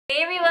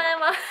Hey everyone!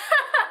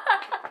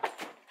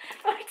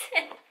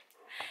 Martin.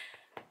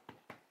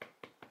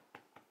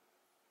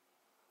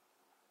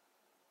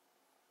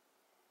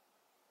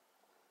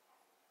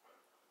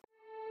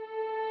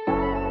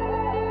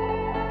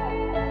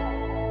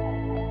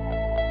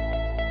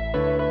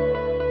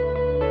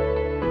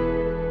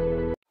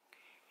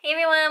 Hey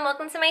everyone,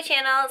 welcome to my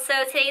channel.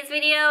 So today's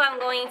video I'm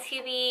going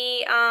to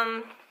be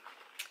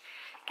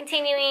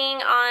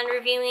continuing on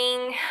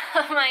reviewing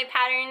my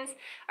patterns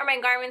or my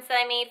garments that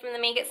I made from the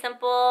Make It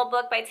Simple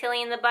book by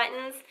Tilly and the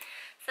Buttons.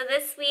 So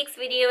this week's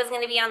video is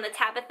going to be on the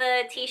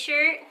Tabitha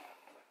t-shirt.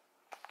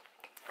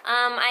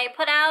 I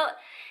put out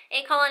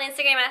a call on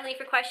Instagram asking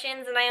for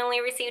questions and I only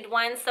received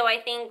one, so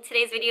I think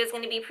today's video is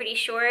going to be pretty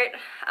short,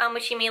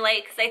 which you may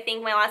like because I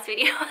think my last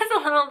video was a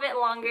little bit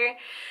longer.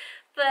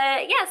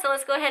 But yeah, so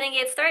let's go ahead and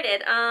get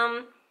started.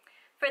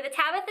 For the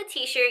Tabitha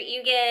t-shirt,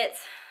 you get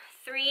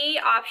 3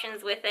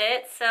 options with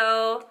it.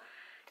 So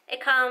it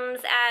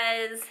comes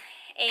as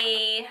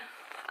a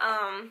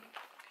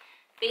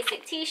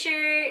basic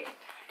t-shirt,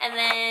 and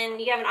then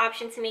you have an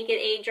option to make it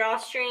a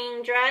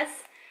drawstring dress.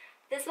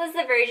 This was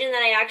the version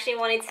that I actually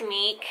wanted to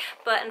make,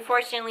 but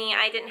unfortunately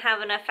I didn't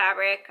have enough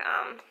fabric,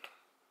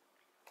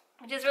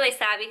 which is really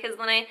sad because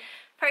when I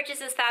purchased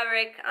this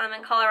fabric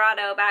in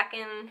Colorado back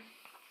in,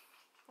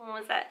 when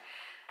was that?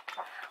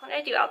 When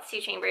did I do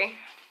altitude chamber?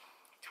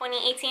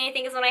 2018 I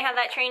think is when I had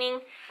that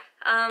training.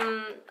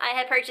 I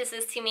had purchased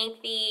this to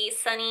make the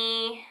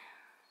sunny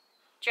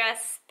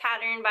dress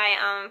pattern by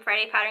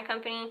Friday Pattern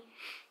Company,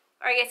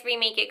 or I guess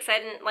remake it because I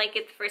didn't like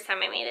it the first time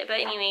I made it. But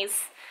anyways,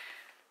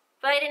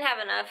 I didn't have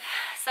enough,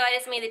 so I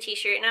just made the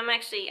t-shirt, and I'm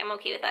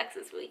okay with that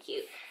because it's really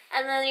cute.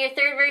 And then your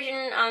third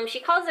version, she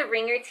calls it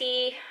ringer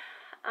tee,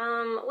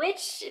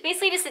 which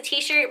basically just a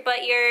t-shirt,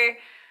 but your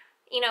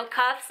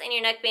cuffs and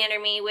your neckband are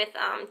made with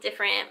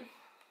different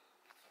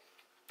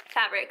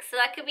fabrics. So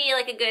that could be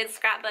like a good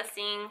scrap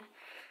busting.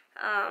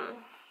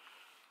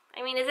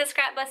 I mean, is it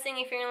scrap busting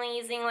if you're only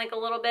using like a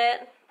little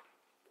bit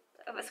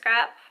of a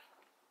scrap?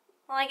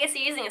 Well, I guess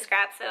you're using a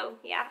scrap, so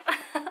yeah.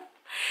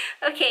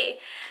 Okay,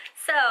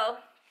 so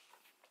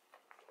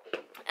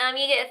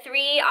you get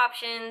 3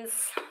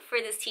 options for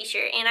this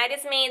t-shirt, and I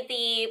just made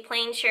the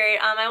plain shirt.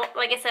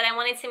 Like I said, I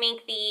wanted to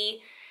make the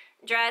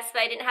dress,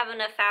 but I didn't have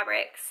enough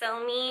fabric. So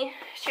let me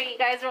show you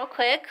guys real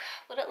quick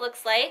what it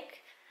looks like.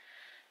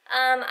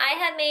 I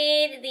had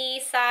made the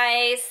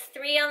size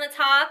 3 on the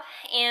top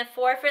and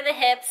 4 for the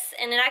hips,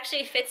 and it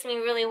actually fits me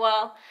really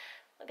well.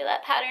 Look at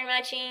that pattern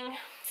matching.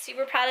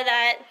 Super proud of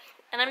that.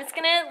 And I'm just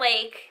gonna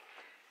like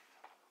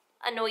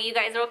annoy you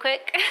guys real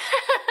quick.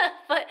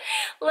 But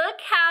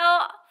look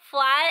how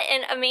flat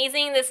and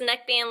amazing this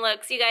neckband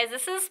looks. You guys,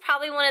 this is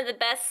probably one of the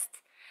best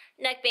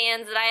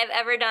neckbands that I have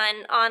ever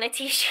done on a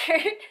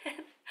t-shirt.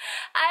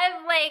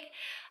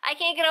 I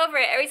can't get over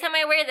it. Every time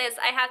I wear this,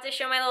 I have to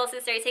show my little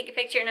sister, I take a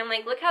picture, and I'm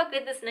like, look how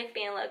good this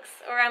neckband looks.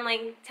 Or I'm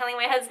like telling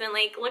my husband,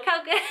 like, look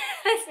how good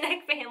this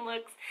neckband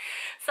looks.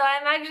 So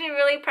I'm actually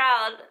really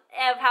proud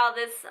of how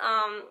this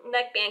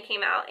neckband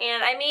came out.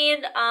 And I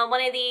made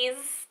one of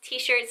these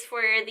t-shirts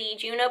for the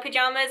Juno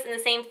pajamas, and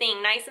the same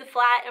thing, nice and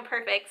flat and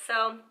perfect.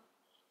 So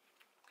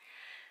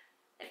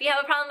if you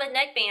have a problem with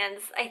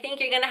neckbands, I think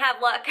you're gonna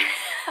have luck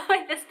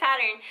with this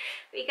pattern,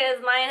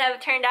 because mine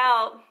have turned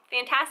out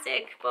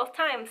fantastic both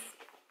times.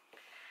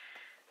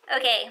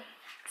 Okay,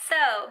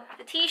 so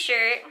the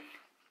t-shirt,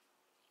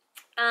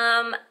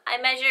 I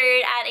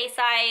measured at a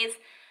size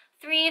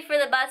 3 for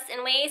the bust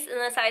and waist and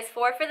a size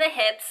 4 for the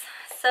hips.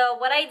 So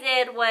what I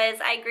did was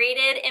I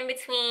graded in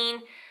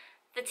between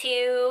the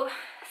 2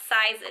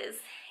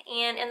 sizes.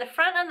 And in the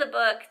front of the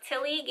book,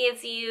 Tilly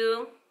gives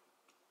you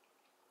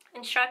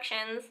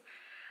instructions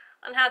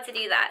on how to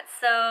do that.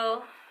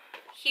 So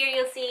here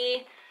you'll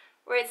see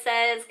where it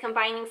says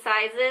combining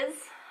sizes.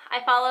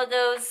 I followed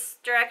those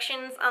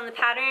directions on the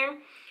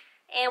pattern,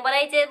 and what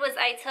I did was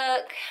I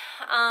took,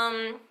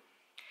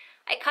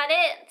 I cut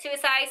it to a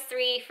size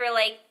 3 for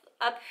like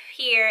up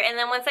here, and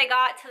then once I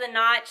got to the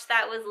notch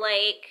that was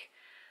like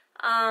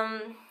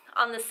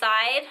on the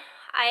side,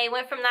 I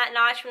went from that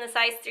notch from the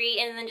size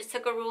 3 and then just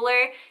took a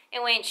ruler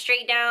and went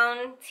straight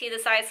down to the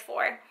size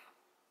 4,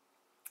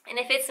 and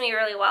it fits me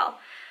really well.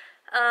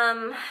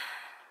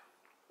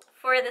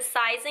 For the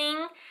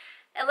sizing,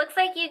 it looks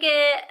like you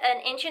get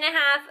 1.5 inches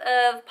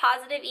of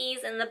positive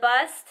ease in the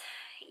bust.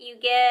 You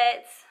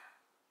get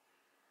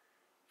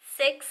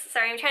 6,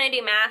 sorry, I'm trying to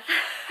do math.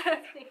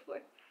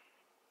 24.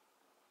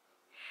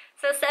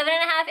 So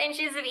 7.5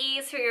 inches of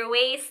ease for your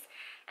waist.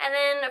 And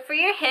then for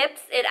your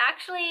hips, it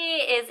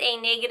actually is a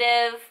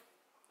negative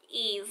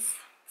ease.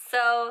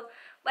 So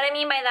what I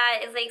mean by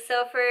that is, like,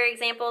 so for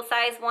example,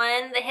 size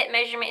 1, the hip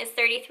measurement is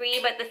 33,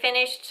 but the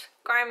finished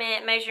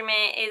garment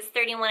measurement is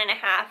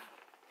 31.5.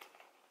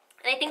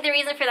 And I think the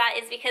reason for that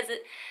is because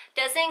it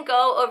doesn't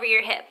go over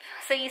your hip.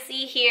 So you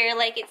see here,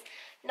 like, it's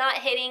not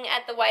hitting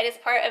at the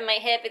widest part of my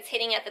hip, it's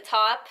hitting at the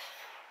top.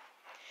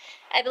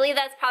 I believe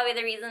that's probably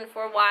the reason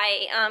for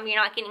why you're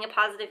not getting a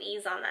positive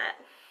ease on that.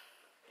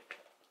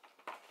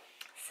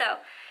 So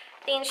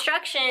the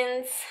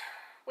instructions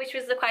which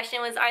was the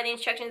question, was are the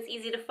instructions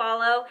easy to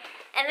follow?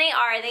 And they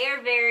are. They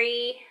are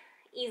very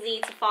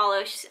easy to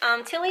follow.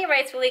 Tilly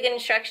writes really good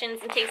instructions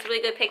and takes really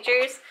good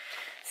pictures.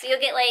 So you'll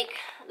get like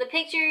the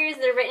pictures,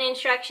 the written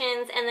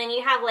instructions, and then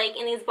you have like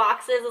in these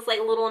boxes, it's like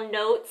little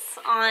notes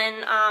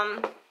on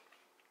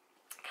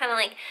kind of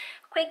like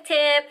quick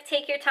tip,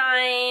 take your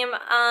time.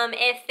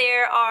 If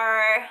there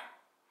are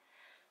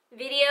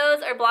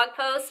videos or blog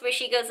posts where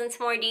she goes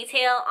into more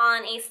detail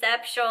on a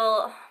step,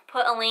 she'll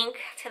put a link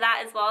to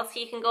that as well, so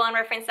you can go and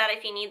reference that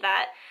if you need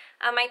that.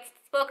 I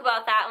spoke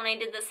about that when I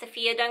did the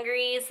Sophia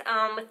dungarees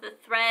with the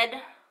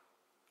thread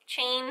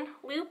chain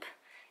loop.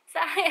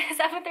 Is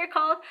that what they're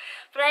called?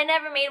 But I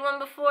never made one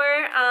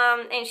before,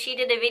 and she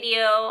did a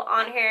video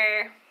on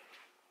her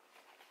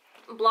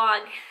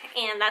blog,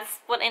 and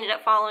that's what ended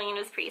up following, and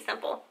it was pretty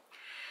simple.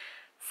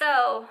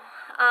 So,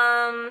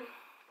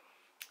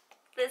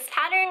 this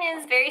pattern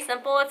is very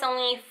simple. It's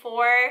only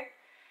 4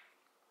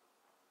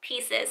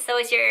 pieces. So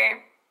it's your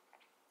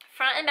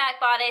front and back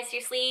bodice,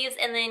 your sleeves,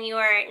 and then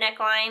your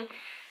neckline.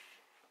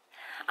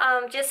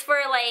 Just for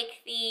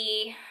like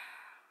the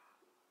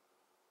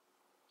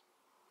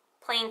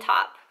plain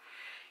top.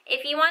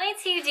 If you wanted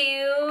to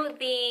do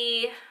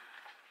the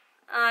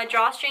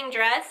drawstring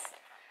dress,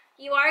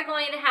 you are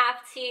going to have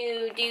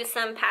to do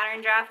some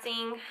pattern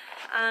drafting,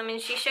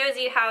 and she shows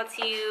you how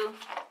to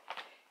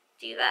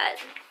do that.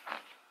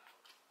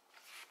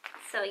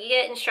 So you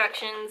get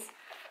instructions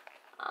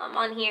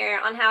on here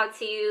on how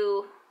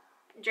to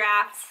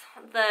draft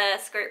the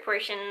skirt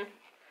portion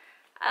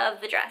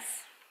of the dress.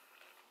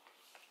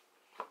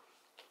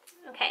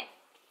 Okay,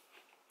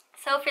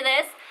 so for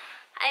this,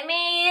 I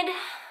made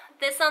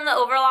this on the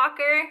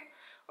overlocker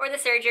or the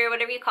serger,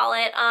 whatever you call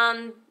it,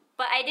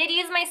 but I did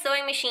use my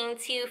sewing machine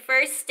to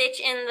first stitch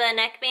in the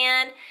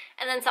neckband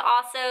and then to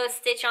also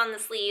stitch on the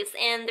sleeves.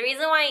 And the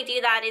reason why I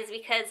do that is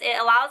because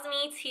it allows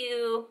me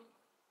to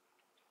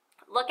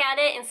look at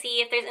it and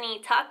see if there's any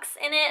tucks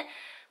in it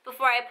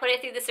before I put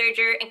it through the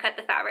serger and cut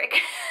the fabric.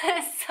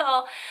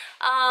 So,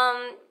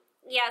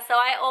 yeah, so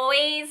I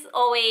always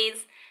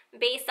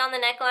based on the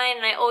neckline,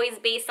 and I always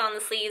based on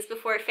the sleeves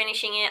before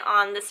finishing it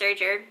on the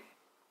serger.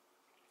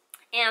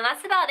 And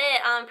that's about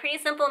it. Pretty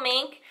simple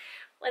make.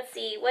 Let's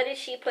see, what did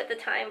she put the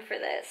time for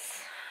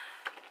this?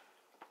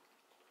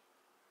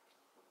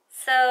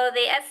 So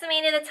they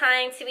estimated the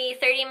time to be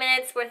 30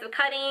 minutes worth of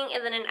cutting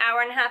and then an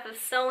hour and a half of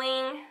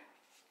sewing.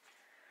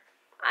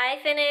 I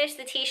finished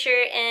the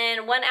t-shirt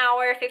in 1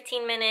 hour,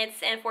 15 minutes,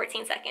 and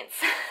 14 seconds.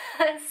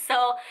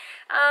 So,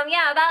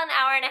 yeah, about an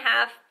hour and a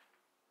half.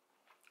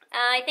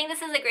 I think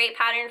this is a great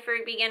pattern for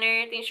a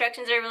beginner. The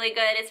instructions are really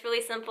good. It's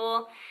really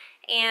simple.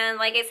 And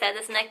like I said,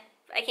 this neck,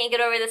 I can't get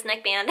over this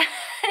neckband.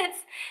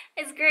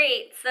 it's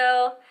great.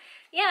 So,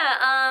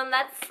 yeah,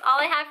 that's all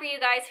I have for you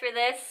guys for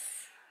this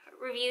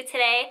review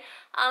today.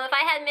 If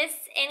I had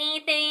missed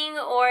anything,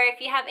 or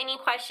if you have any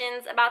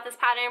questions about this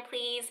pattern,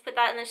 please put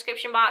that in the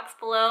description box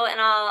below,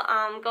 and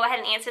I'll go ahead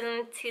and answer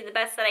them to the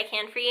best that I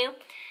can for you.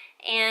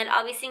 And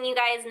I'll be seeing you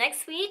guys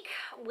next week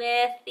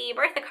with the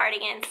Bertha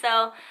cardigan.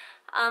 So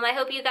I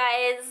hope you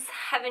guys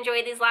have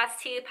enjoyed these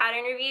last 2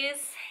 pattern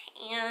reviews,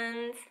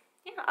 and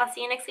yeah, I'll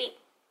see you next week.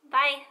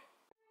 Bye!